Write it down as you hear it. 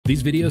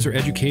These videos are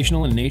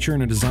educational in nature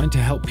and are designed to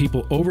help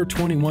people over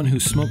 21 who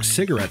smoke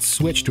cigarettes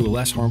switch to a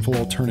less harmful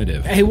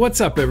alternative. Hey, what's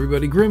up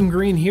everybody?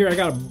 GrimmGreen here. I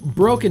got a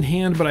broken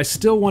hand, but I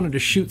still wanted to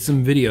shoot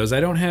some videos.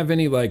 I don't have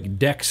any like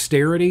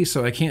dexterity,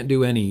 so I can't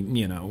do any,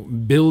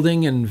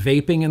 building and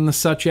vaping and the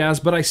such as,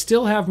 but I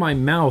still have my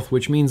mouth,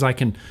 which means I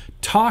can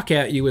talk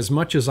at you as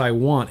much as I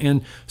want.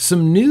 And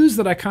some news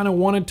that I kind of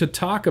wanted to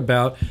talk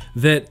about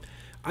that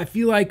I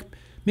feel like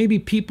maybe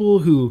people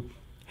who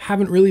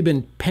haven't really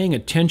been paying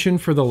attention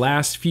for the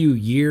last few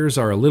years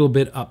are a little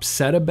bit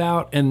upset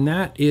about, and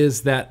that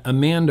is that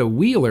Amanda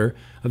Wheeler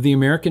of the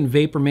American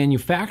Vapor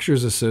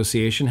Manufacturers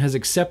Association has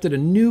accepted a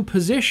new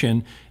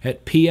position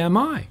at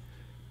PMI.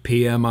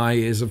 PMI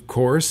is, of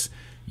course,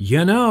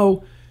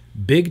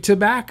 Big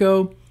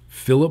Tobacco,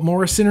 Philip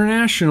Morris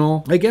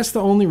International. I guess the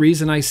only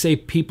reason I say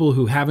people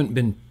who haven't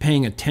been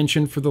paying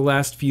attention for the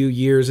last few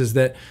years is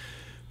that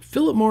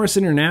Philip Morris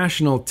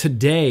International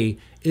today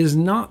is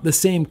not the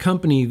same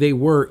company they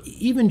were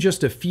even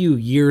just a few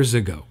years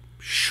ago.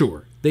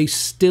 Sure, they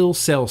still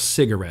sell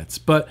cigarettes,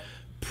 but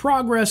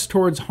progress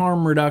towards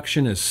harm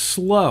reduction is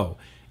slow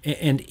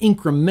and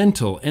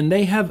incremental, and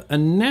they have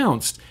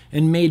announced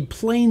and made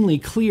plainly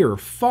clear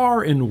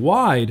far and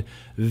wide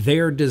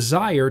their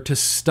desire to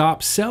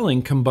stop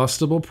selling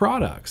combustible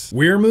products.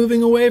 We're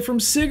moving away from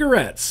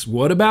cigarettes.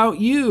 What about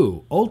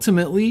you?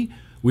 Ultimately,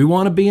 we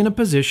want to be in a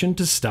position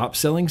to stop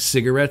selling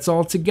cigarettes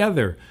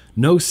altogether.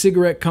 No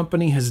cigarette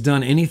company has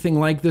done anything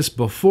like this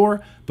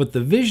before, but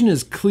the vision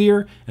is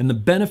clear and the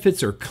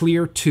benefits are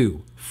clear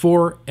too,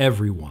 for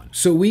everyone.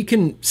 So we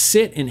can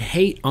sit and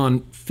hate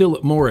on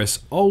Philip Morris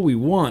all we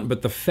want,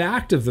 but the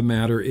fact of the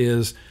matter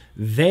is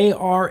they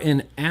are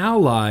an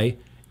ally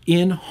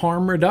in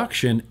harm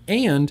reduction,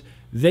 and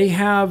they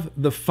have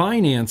the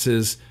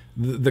finances,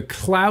 the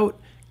clout,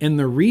 and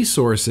the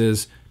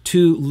resources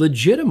to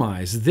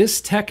legitimize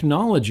this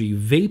technology,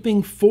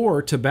 vaping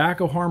for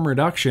tobacco harm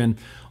reduction,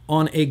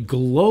 on a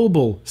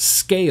global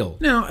scale.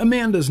 Now,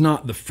 Amanda's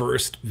not the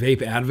first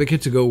vape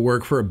advocate to go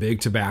work for a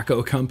big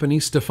tobacco company.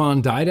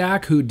 Stefan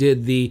Didak, who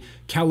did the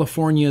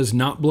California's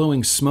Not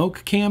Blowing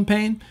Smoke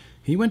campaign,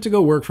 he went to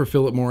go work for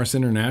Philip Morris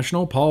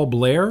International. Paul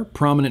Blair,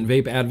 prominent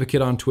vape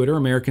advocate on Twitter,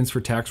 Americans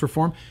for Tax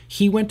Reform,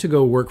 he went to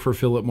go work for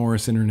Philip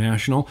Morris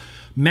International.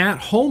 Matt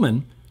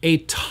Holman, a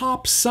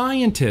top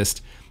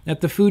scientist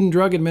at the Food and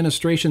Drug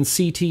Administration,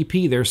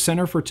 CTP, their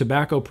Center for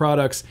Tobacco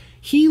Products,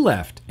 he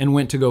left and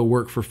went to go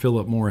work for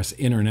Philip Morris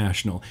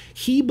International.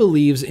 He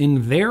believes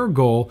in their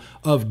goal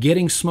of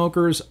getting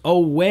smokers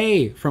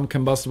away from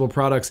combustible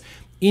products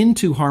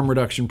into harm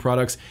reduction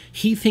products.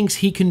 He thinks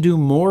he can do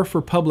more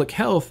for public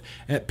health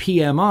at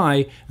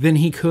PMI than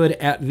he could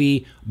at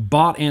the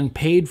bought and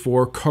paid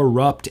for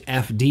corrupt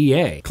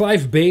FDA.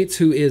 Clive Bates,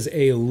 who is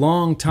a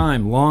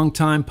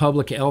long-time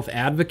public health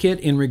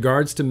advocate in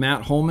regards to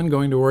Matt Holman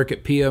going to work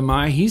at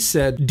PMI, he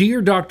said, "Dear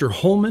Dr.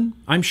 Holman,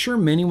 I'm sure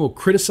many will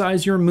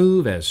criticize your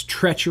move as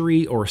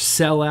treachery or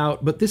sellout,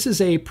 but this is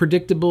a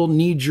predictable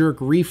knee-jerk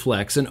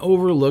reflex and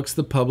overlooks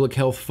the public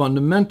health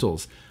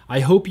fundamentals. I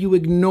hope you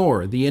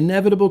ignore the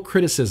inevitable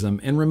criticism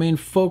and remain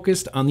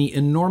focused on the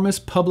enormous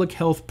public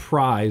health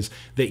prize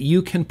that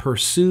you can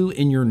pursue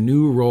in your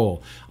new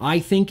role. I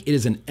think it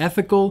is an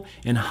ethical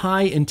and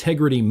high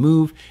integrity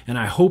move, and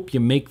I hope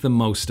you make the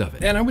most of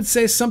it." And I would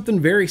say something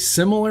very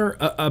similar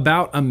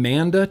about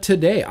Amanda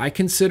today. I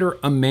consider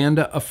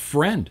Amanda a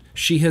friend.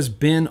 She has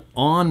been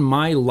on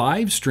my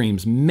live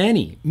streams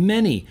many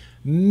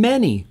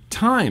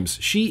times.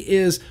 She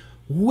is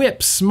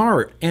whip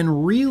smart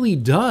and really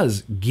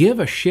does give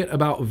a shit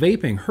about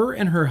vaping. Her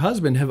and her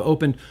husband have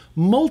opened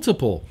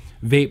multiple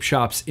vape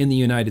shops in the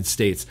United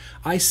States.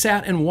 I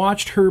sat and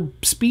watched her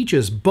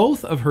speeches,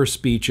 both of her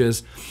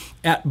speeches,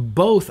 at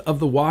both of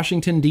the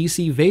Washington,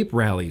 D.C. vape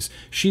rallies.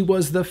 She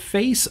was the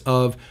face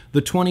of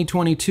the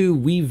 2022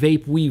 We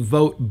Vape, We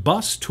Vote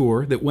bus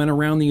tour that went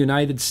around the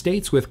United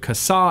States with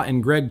Kassa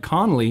and Greg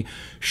Connolly.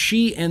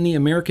 She and the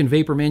American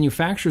Vapor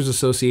Manufacturers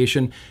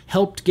Association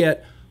helped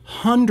get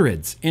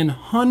hundreds and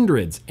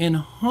hundreds and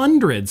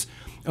hundreds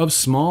of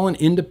small and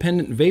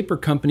independent vapor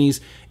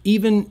companies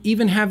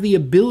even have the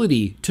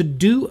ability to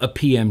do a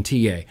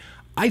PMTA.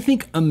 I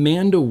think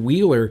Amanda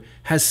Wheeler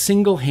has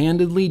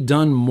single-handedly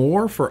done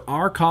more for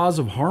our cause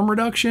of harm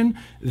reduction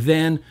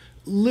than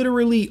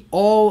literally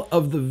all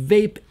of the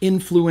vape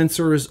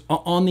influencers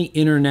on the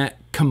internet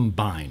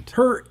combined.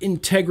 Her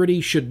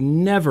integrity should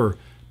never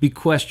be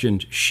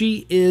questioned.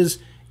 She is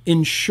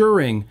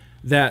ensuring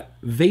that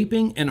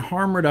vaping and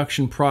harm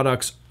reduction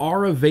products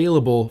are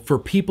available for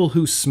people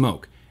who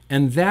smoke.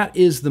 And that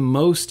is the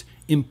most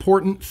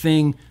important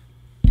thing,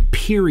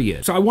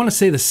 period. So I want to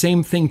say the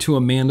same thing to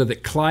Amanda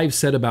that Clive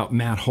said about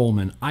Matt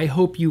Holman. I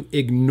hope you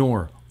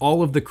ignore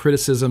all of the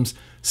criticisms,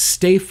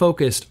 stay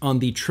focused on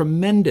the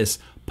tremendous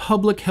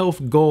public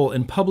health goal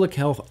and public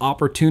health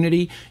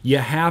opportunity you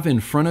have in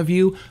front of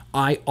you.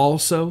 I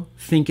also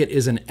think it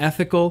is an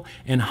ethical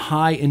and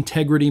high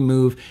integrity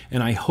move,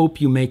 and I hope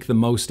you make the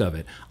most of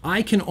it.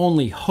 I can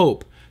only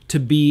hope to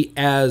be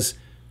as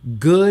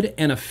good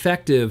and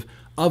effective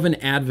of an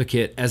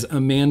advocate as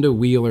Amanda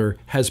Wheeler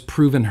has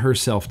proven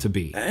herself to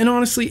be. And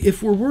honestly,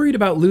 if we're worried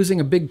about losing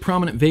a big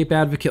prominent vape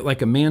advocate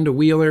like Amanda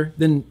Wheeler,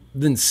 then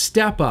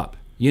step up.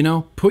 You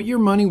know, put your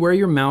money where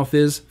your mouth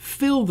is,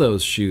 fill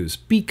those shoes,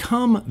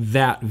 become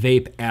that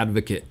vape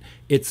advocate.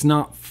 It's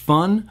not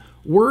fun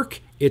work,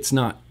 it's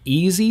not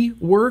easy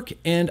work,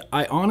 and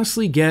I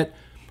honestly get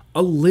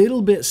a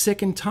little bit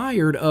sick and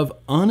tired of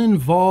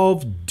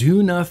uninvolved,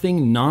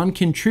 do-nothing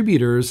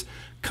non-contributors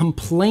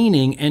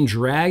complaining and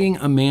dragging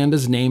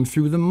Amanda's name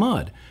through the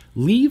mud.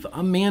 Leave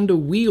Amanda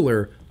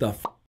Wheeler the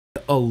f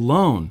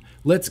alone.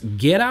 Let's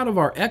get out of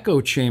our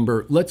echo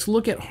chamber. Let's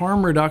look at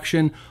harm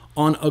reduction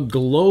on a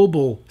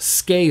global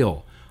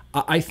scale.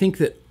 I think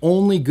that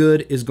only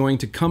good is going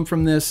to come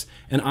from this,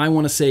 and I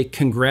want to say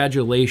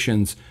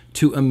congratulations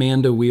to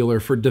Amanda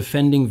Wheeler for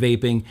defending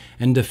vaping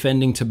and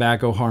defending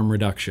tobacco harm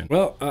reduction.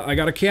 Well, I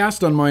got a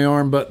cast on my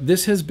arm, but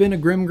this has been a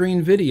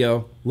GrimmGreen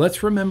video.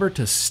 Let's remember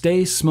to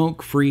stay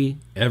smoke-free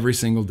every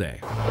single day.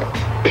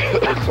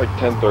 It's like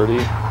 10:30,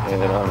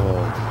 and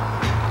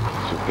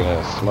I'm just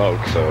gonna smoke,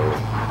 so